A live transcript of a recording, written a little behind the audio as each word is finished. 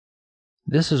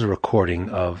This is a recording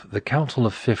of The Council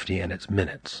of 50 and its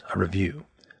Minutes, a review,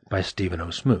 by Stephen O.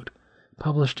 Smoot,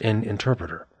 published in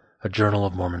Interpreter, a Journal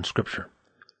of Mormon Scripture,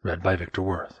 read by Victor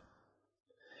Worth.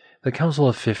 The Council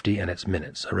of 50 and its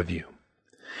Minutes, a review.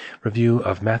 Review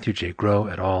of Matthew J. Grow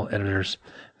et al., editors,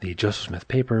 The Joseph Smith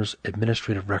Papers,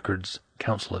 Administrative Records,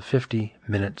 Council of 50,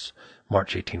 Minutes,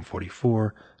 March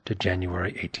 1844 to January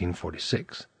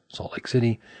 1846, Salt Lake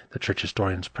City, The Church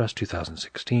Historians Press,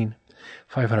 2016,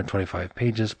 525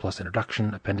 pages plus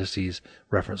introduction, appendices,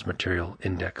 reference material,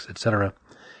 index, etc.,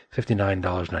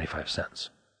 $59.95.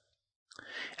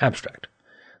 Abstract.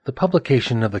 The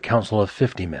publication of the Council of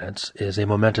 50 Minutes is a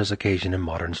momentous occasion in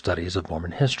modern studies of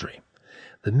Mormon history.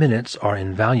 The minutes are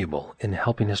invaluable in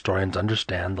helping historians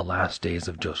understand the last days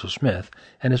of Joseph Smith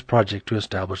and his project to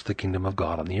establish the kingdom of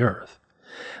God on the earth.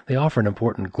 They offer an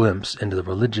important glimpse into the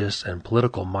religious and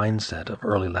political mindset of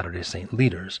early Latter-day Saint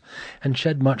leaders and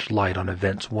shed much light on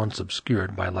events once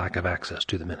obscured by lack of access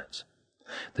to the minutes.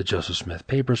 The Joseph Smith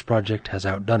Papers project has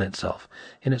outdone itself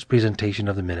in its presentation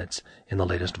of the minutes in the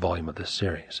latest volume of this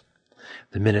series.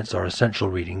 The minutes are essential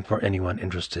reading for anyone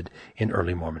interested in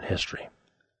early Mormon history.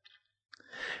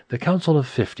 The Council of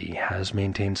 50 has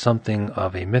maintained something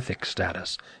of a mythic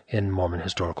status in Mormon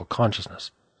historical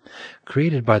consciousness.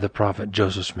 Created by the prophet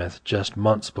Joseph Smith just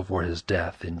months before his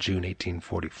death in June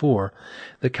 1844,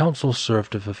 the council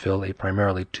served to fulfill a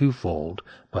primarily twofold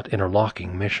but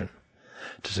interlocking mission: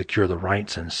 to secure the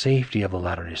rights and safety of the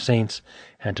Latter-day Saints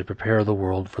and to prepare the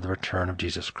world for the return of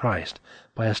Jesus Christ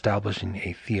by establishing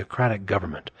a theocratic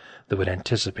government that would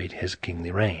anticipate his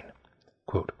kingly reign.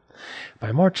 Quote,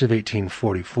 by March of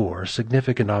 1844,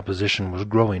 significant opposition was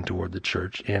growing toward the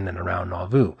church in and around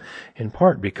Nauvoo, in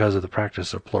part because of the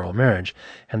practice of plural marriage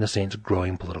and the saints'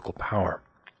 growing political power.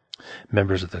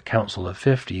 Members of the Council of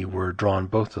 50 were drawn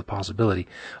both to the possibility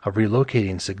of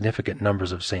relocating significant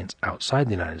numbers of saints outside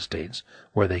the United States,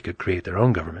 where they could create their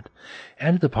own government,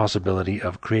 and to the possibility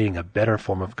of creating a better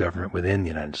form of government within the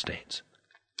United States.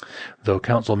 Though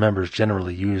council members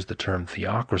generally used the term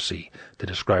theocracy to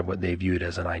describe what they viewed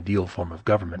as an ideal form of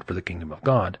government for the kingdom of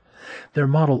God, their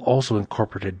model also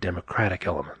incorporated democratic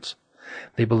elements.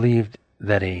 They believed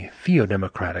that a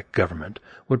theodemocratic government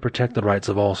would protect the rights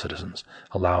of all citizens,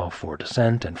 allow for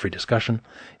dissent and free discussion,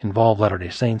 involve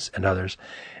Latter-day Saints and others,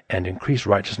 and increase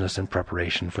righteousness in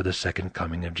preparation for the second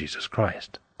coming of Jesus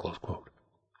Christ. Close quote.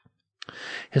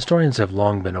 Historians have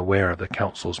long been aware of the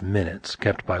Council's minutes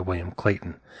kept by William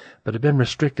Clayton, but have been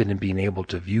restricted in being able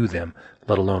to view them,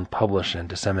 let alone publish and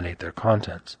disseminate their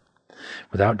contents.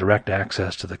 Without direct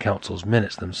access to the Council's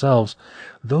minutes themselves,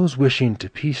 those wishing to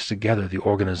piece together the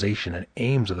organization and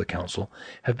aims of the Council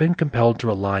have been compelled to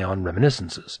rely on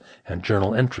reminiscences and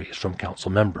journal entries from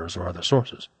Council members or other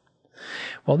sources.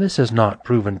 While this has not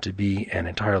proven to be an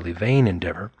entirely vain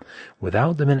endeavor,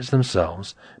 without the minutes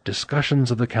themselves,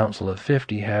 discussions of the Council of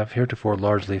 50 have heretofore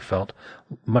largely felt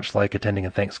much like attending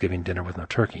a Thanksgiving dinner with no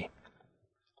turkey.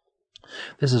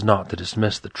 This is not to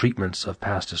dismiss the treatments of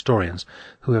past historians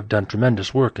who have done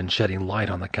tremendous work in shedding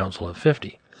light on the Council of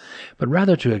 50, but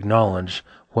rather to acknowledge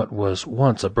what was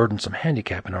once a burdensome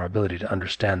handicap in our ability to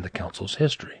understand the Council's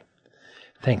history.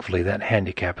 Thankfully, that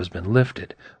handicap has been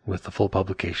lifted with the full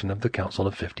publication of the Council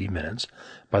of 50 Minutes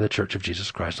by the Church of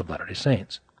Jesus Christ of Latter-day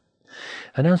Saints.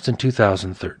 Announced in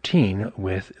 2013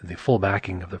 with the full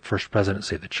backing of the First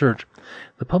Presidency of the Church,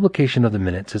 the publication of the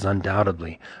Minutes is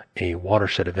undoubtedly a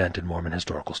watershed event in Mormon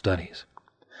historical studies.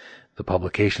 The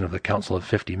publication of the Council of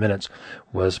 50 Minutes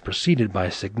was preceded by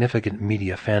significant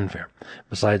media fanfare,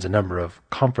 besides a number of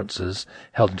conferences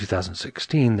held in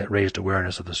 2016 that raised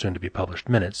awareness of the soon-to-be published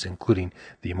minutes, including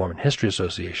the Mormon History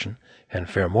Association and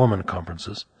Fair Mormon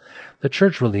conferences. The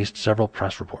Church released several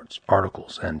press reports,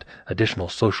 articles, and additional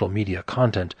social media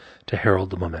content to herald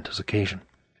the momentous occasion.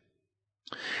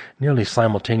 Nearly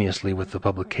simultaneously with the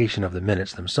publication of the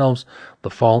minutes themselves, the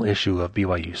fall issue of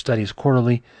BYU Studies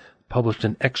Quarterly published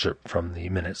an excerpt from the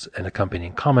minutes and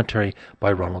accompanying commentary by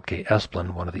Ronald K.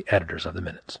 Esplin, one of the editors of the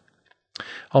minutes.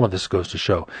 All of this goes to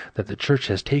show that the Church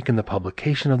has taken the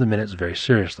publication of the minutes very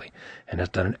seriously and has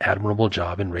done an admirable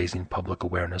job in raising public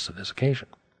awareness of this occasion.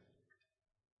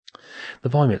 The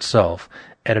volume itself,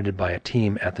 edited by a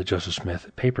team at the Joseph Smith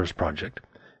Papers Project,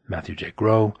 Matthew J.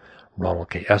 Grow, Ronald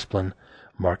K. Esplin,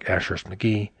 Mark Ashurst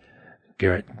McGee,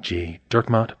 Garrett J.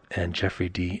 Dirkmaat, and Jeffrey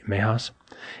D. Mejas,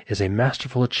 is a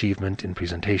masterful achievement in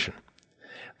presentation.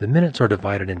 The minutes are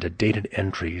divided into dated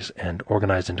entries and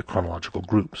organized into chronological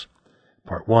groups.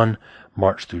 Part 1,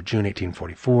 March through June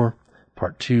 1844.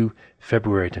 Part 2,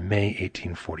 February to May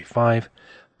 1845.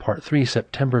 Part 3,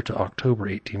 September to October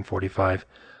 1845.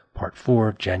 Part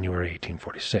 4, January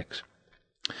 1846.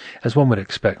 As one would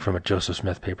expect from a Joseph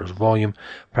Smith Papers volume,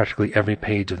 practically every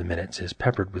page of the minutes is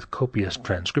peppered with copious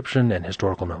transcription and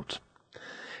historical notes.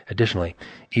 Additionally,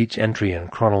 each entry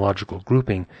and chronological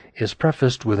grouping is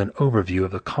prefaced with an overview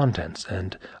of the contents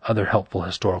and other helpful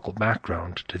historical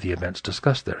background to the events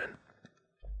discussed therein.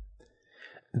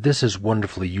 This is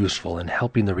wonderfully useful in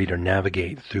helping the reader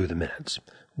navigate through the minutes,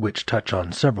 which touch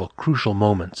on several crucial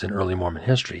moments in early Mormon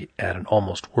history at an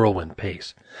almost whirlwind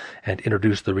pace, and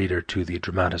introduce the reader to the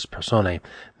dramatis personae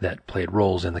that played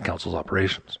roles in the council's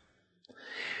operations.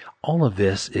 All of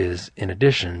this is in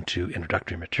addition to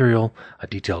introductory material, a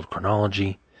detailed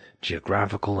chronology,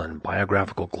 geographical and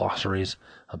biographical glossaries,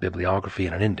 a bibliography,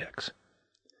 and an index.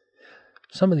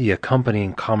 Some of the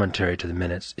accompanying commentary to the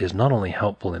minutes is not only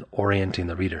helpful in orienting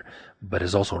the reader, but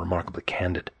is also remarkably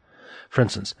candid. For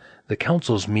instance, the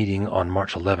council's meeting on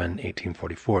March 11,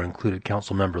 1844, included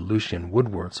council member Lucian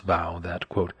Woodworth's vow that,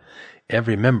 quote,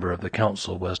 every member of the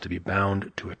council was to be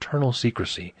bound to eternal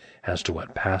secrecy as to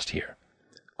what passed here.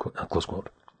 Close quote.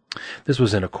 This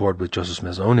was in accord with Joseph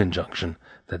Smith's own injunction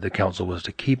that the council was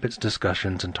to keep its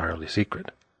discussions entirely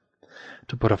secret.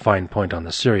 To put a fine point on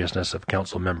the seriousness of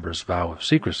council members' vow of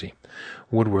secrecy,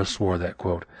 Woodworth swore that,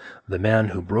 quote, the man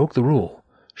who broke the rule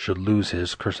should lose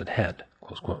his cursed head.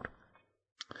 Close quote.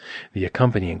 The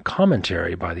accompanying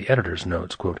commentary by the editors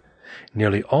notes, quote,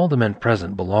 nearly all the men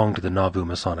present belonged to the Nauvoo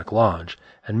Masonic Lodge,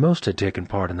 and most had taken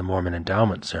part in the Mormon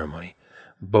endowment ceremony.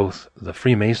 Both the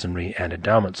Freemasonry and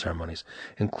endowment ceremonies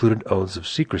included oaths of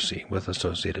secrecy with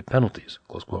associated penalties.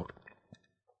 Close quote.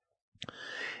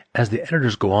 As the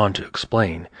editors go on to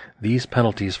explain, these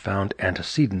penalties found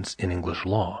antecedents in English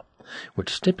law,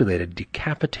 which stipulated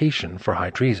decapitation for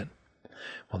high treason.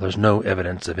 While there's no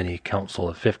evidence of any council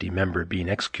of 50 member being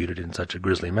executed in such a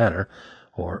grisly manner,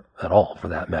 or at all for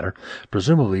that matter,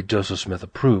 presumably Joseph Smith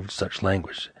approved such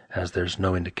language, as there's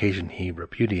no indication he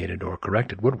repudiated or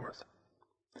corrected Woodworth.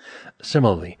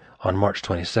 Similarly, on March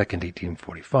 22,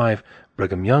 1845,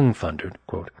 Brigham Young thundered,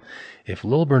 quote, if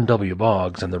Lilburn W.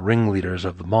 Boggs and the ringleaders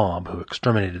of the mob who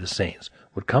exterminated the saints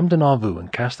would come to Nauvoo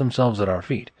and cast themselves at our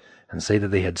feet, and say that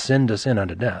they had sinned us in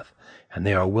unto death, and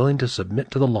they are willing to submit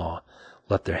to the law,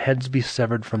 let their heads be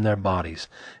severed from their bodies,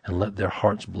 and let their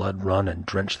hearts' blood run and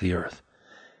drench the earth.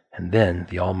 And then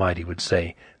the Almighty would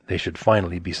say they should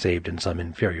finally be saved in some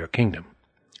inferior kingdom.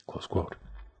 Close quote.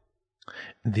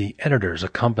 The editors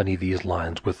accompany these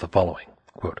lines with the following,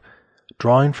 quote,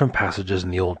 drawing from passages in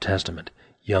the Old Testament,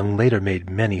 Young later made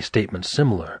many statements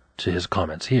similar to his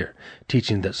comments here,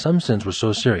 teaching that some sins were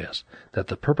so serious that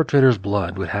the perpetrator's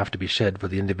blood would have to be shed for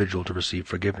the individual to receive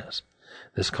forgiveness.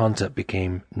 This concept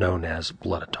became known as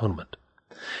blood atonement.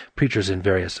 Preachers in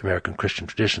various American Christian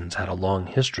traditions had a long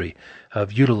history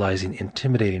of utilizing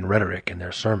intimidating rhetoric in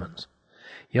their sermons.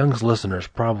 Young's listeners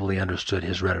probably understood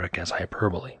his rhetoric as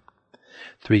hyperbole.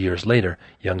 3 years later,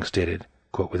 Young stated,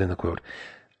 quote within the quote,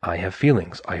 I have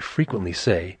feelings. I frequently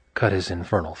say, cut his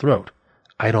infernal throat.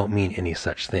 I don't mean any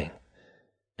such thing.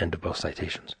 End of both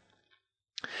citations.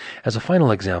 As a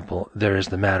final example, there is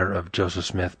the matter of Joseph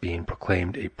Smith being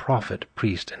proclaimed a prophet,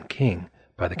 priest, and king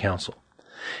by the council.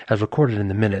 As recorded in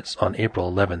the minutes on April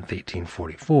 11,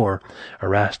 1844,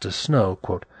 Erastus Snow,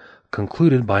 quote,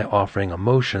 concluded by offering a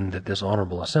motion that this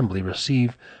honorable assembly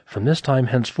receive from this time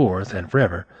henceforth and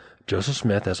forever Joseph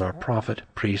Smith as our prophet,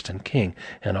 priest, and king,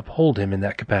 and uphold him in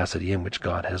that capacity in which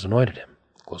God has anointed him.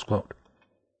 Close quote.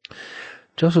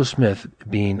 Joseph Smith,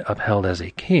 being upheld as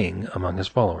a king among his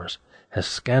followers, has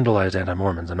scandalized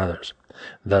anti-Mormons and others.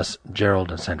 Thus, Gerald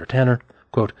and Sandra Tanner,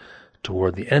 quote,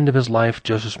 toward the end of his life,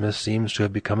 Joseph Smith seems to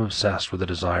have become obsessed with a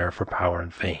desire for power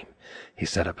and fame. He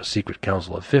set up a secret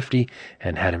council of 50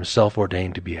 and had himself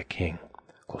ordained to be a king.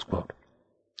 Close quote.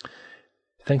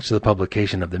 Thanks to the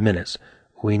publication of the minutes,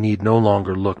 we need no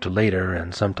longer look to later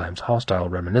and sometimes hostile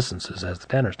reminiscences, as the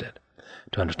Tanners did,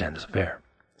 to understand this affair.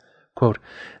 Quote,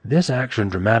 this action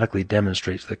dramatically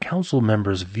demonstrates the council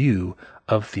members' view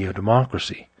of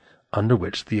theodemocracy, under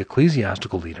which the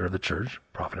ecclesiastical leader of the church,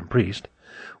 prophet and priest,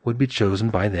 would be chosen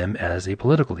by them as a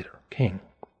political leader, king.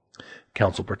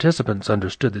 Council participants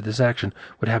understood that this action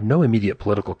would have no immediate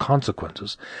political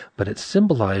consequences, but it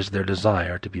symbolized their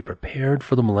desire to be prepared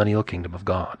for the millennial kingdom of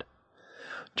God.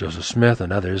 Joseph Smith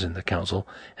and others in the council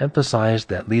emphasized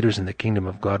that leaders in the kingdom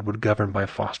of God would govern by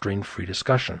fostering free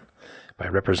discussion, by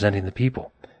representing the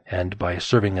people, and by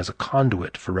serving as a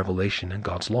conduit for revelation in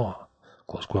God's law.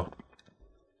 Close quote.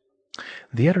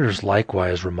 The editors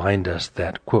likewise remind us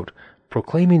that, quote,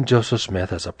 proclaiming Joseph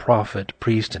Smith as a prophet,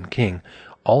 priest, and king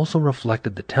also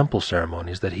reflected the temple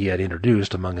ceremonies that he had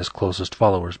introduced among his closest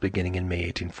followers beginning in May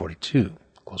 1842.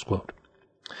 Close quote.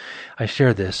 I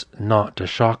share this not to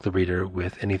shock the reader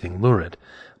with anything lurid,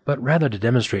 but rather to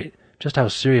demonstrate just how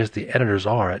serious the editors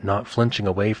are at not flinching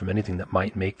away from anything that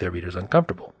might make their readers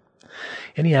uncomfortable.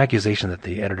 Any accusation that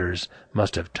the editors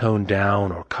must have toned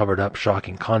down or covered up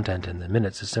shocking content in the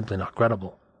minutes is simply not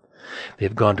credible. They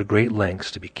have gone to great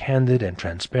lengths to be candid and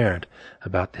transparent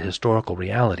about the historical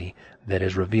reality that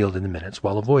is revealed in the minutes,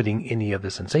 while avoiding any of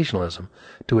the sensationalism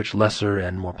to which lesser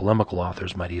and more polemical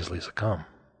authors might easily succumb.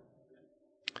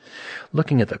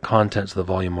 Looking at the contents of the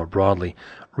volume more broadly,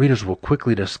 readers will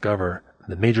quickly discover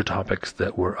the major topics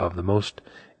that were of the most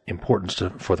importance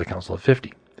for the Council of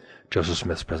 50. Joseph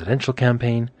Smith's presidential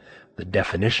campaign, the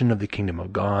definition of the kingdom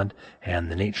of God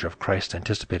and the nature of Christ's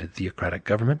anticipated theocratic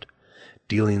government,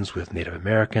 dealings with Native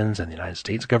Americans and the United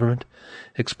States government,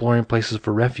 exploring places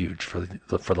for refuge for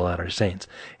the Latter-day Saints,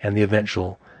 and the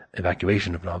eventual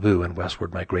evacuation of Nauvoo and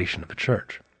westward migration of the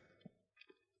church.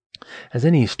 As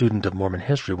any student of Mormon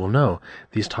history will know,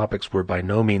 these topics were by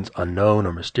no means unknown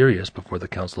or mysterious before the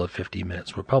Council of 50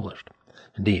 Minutes were published.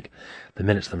 Indeed, the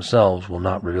minutes themselves will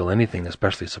not reveal anything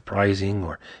especially surprising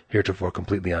or heretofore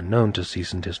completely unknown to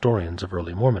seasoned historians of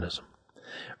early Mormonism.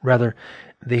 Rather,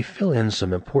 they fill in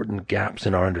some important gaps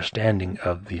in our understanding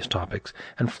of these topics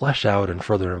and flesh out and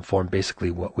further inform basically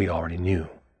what we already knew.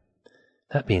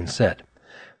 That being said,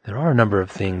 there are a number of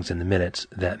things in the minutes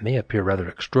that may appear rather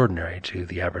extraordinary to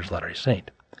the average Latter-day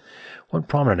Saint. One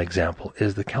prominent example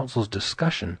is the Council's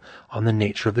discussion on the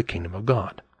nature of the kingdom of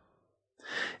God.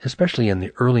 Especially in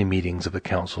the early meetings of the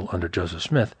Council under Joseph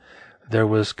Smith, there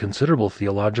was considerable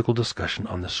theological discussion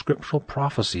on the scriptural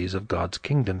prophecies of God's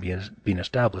kingdom being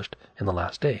established in the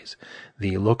last days.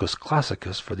 The locus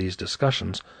classicus for these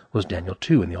discussions was Daniel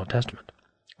 2 in the Old Testament.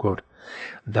 Quote,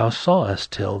 "Thou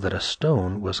sawest till that a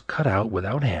stone was cut out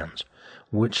without hands,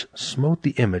 which smote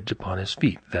the image upon his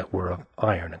feet that were of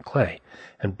iron and clay,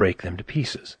 and brake them to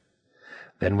pieces.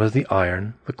 Then was the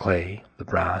iron, the clay, the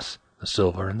brass, the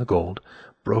silver, and the gold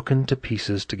broken to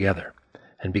pieces together,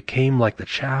 and became like the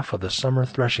chaff of the summer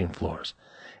threshing floors,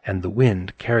 and the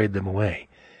wind carried them away,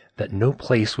 that no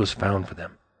place was found for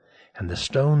them. And the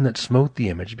stone that smote the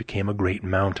image became a great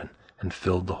mountain, and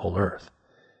filled the whole earth."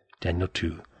 Daniel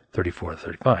 2,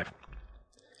 34-35.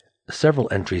 Several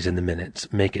entries in the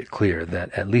minutes make it clear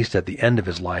that, at least at the end of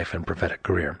his life and prophetic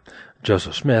career,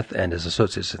 Joseph Smith and his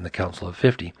associates in the Council of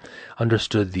 50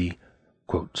 understood the,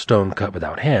 quote, "stone cut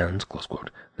without hands," close quote,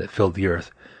 that filled the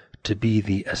earth to be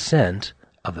the ascent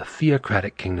of the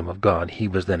theocratic kingdom of God he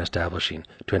was then establishing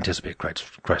to anticipate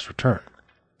Christ's return.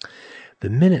 The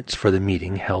minutes for the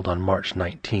meeting held on March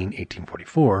 19,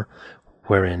 1844,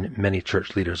 wherein many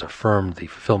church leaders affirmed the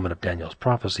fulfillment of Daniel's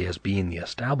prophecy as being the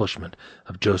establishment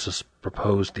of Joseph's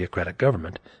proposed theocratic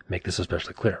government, make this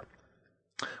especially clear.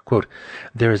 Quote,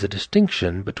 "There is a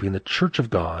distinction between the Church of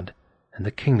God and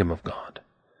the kingdom of God,"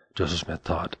 Joseph Smith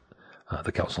taught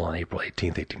the council on April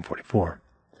 18, 1844.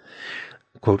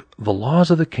 Quote, "The laws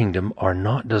of the kingdom are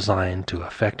not designed to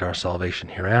affect our salvation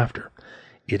hereafter.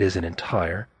 It is an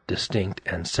entire, distinct,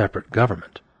 and separate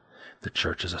government. The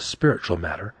church is a spiritual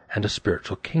matter and a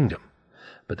spiritual kingdom.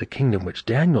 But the kingdom which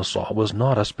Daniel saw was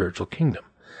not a spiritual kingdom.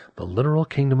 The literal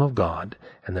kingdom of God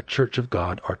and the church of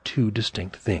God are two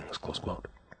distinct things." Close quote.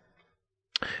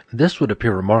 This would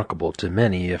appear remarkable to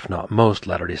many, if not most,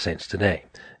 Latter-day Saints today,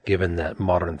 given that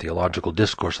modern theological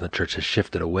discourse in the church has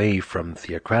shifted away from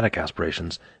theocratic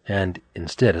aspirations and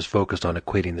instead is focused on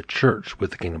equating the church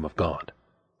with the kingdom of God.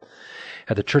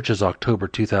 At the church's October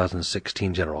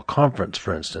 2016 General Conference,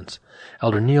 for instance,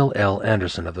 Elder Neil L.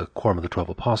 Anderson of the Quorum of the 12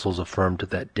 Apostles affirmed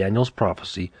that Daniel's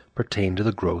prophecy pertained to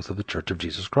the growth of the Church of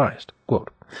Jesus Christ.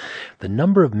 Quote, "The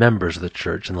number of members of the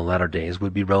church in the latter days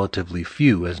would be relatively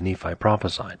few, as Nephi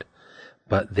prophesied,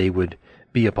 but they would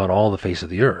be upon all the face of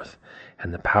the earth,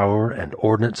 and the power and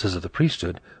ordinances of the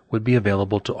priesthood would be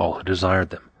available to all who desired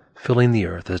them, filling the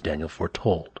earth as Daniel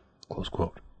foretold." Close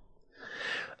quote.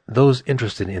 Those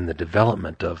interested in the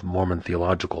development of Mormon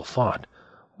theological thought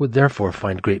would therefore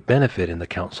find great benefit in the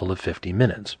Council of 50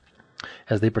 Minutes,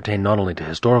 as they pertain not only to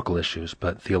historical issues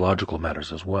but theological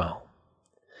matters as well.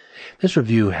 This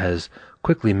review has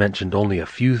quickly mentioned only a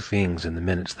few things in the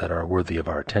minutes that are worthy of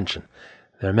our attention.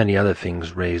 There are many other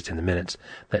things raised in the minutes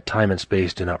that time and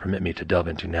space do not permit me to delve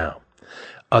into now.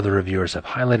 Other reviewers have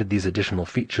highlighted these additional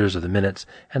features of the minutes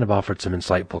and have offered some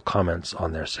insightful comments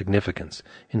on their significance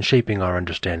in shaping our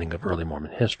understanding of early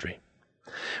Mormon history.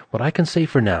 What I can say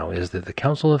for now is that the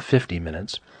Council of 50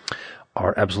 Minutes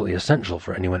are absolutely essential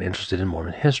for anyone interested in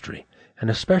Mormon history, and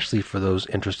especially for those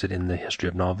interested in the history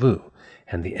of Nauvoo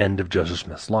and the end of Joseph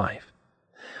Smith's life.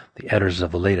 The editors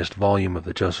of the latest volume of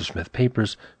the Joseph Smith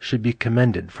Papers should be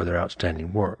commended for their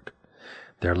outstanding work.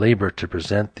 Their labor to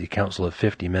present the Council of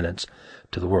 50 Minutes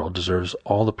to the world deserves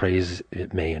all the praise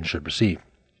it may and should receive.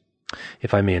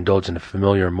 If I may indulge in a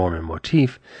familiar Mormon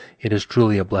motif, it is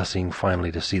truly a blessing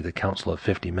finally to see the Council of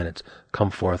 50 Minutes come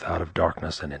forth out of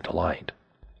darkness and into light.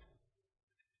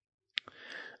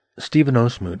 Stephen O.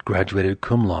 Smoot graduated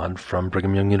cum laude from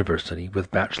Brigham Young University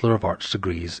with Bachelor of Arts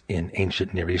degrees in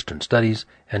Ancient Near Eastern Studies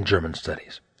and German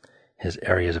Studies. His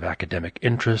areas of academic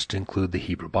interest include the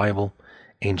Hebrew Bible,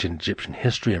 ancient Egyptian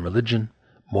history and religion,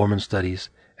 Mormon studies,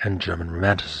 and German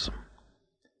Romanticism.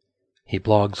 He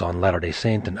blogs on Latter-day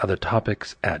Saint and other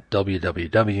topics at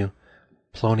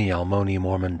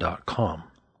www.plonyalmonimormon.com.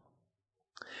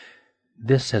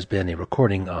 This has been a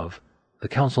recording of The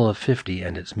Council of 50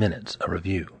 and Its Minutes, a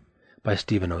Review, by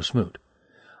Stephen O. Smoot,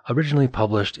 originally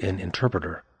published in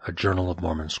Interpreter, a Journal of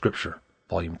Mormon Scripture,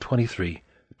 Volume 23,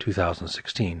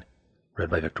 2016, read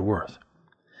by Victor Worth.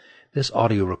 This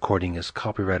audio recording is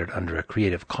copyrighted under a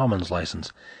Creative Commons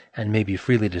license and may be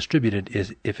freely distributed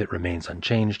if it remains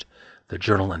unchanged. The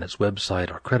journal and its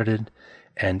website are credited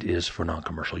and is for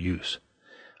non-commercial use.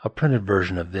 A printed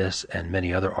version of this and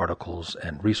many other articles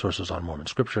and resources on Mormon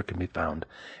Scripture can be found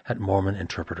at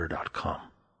mormoninterpreter.com.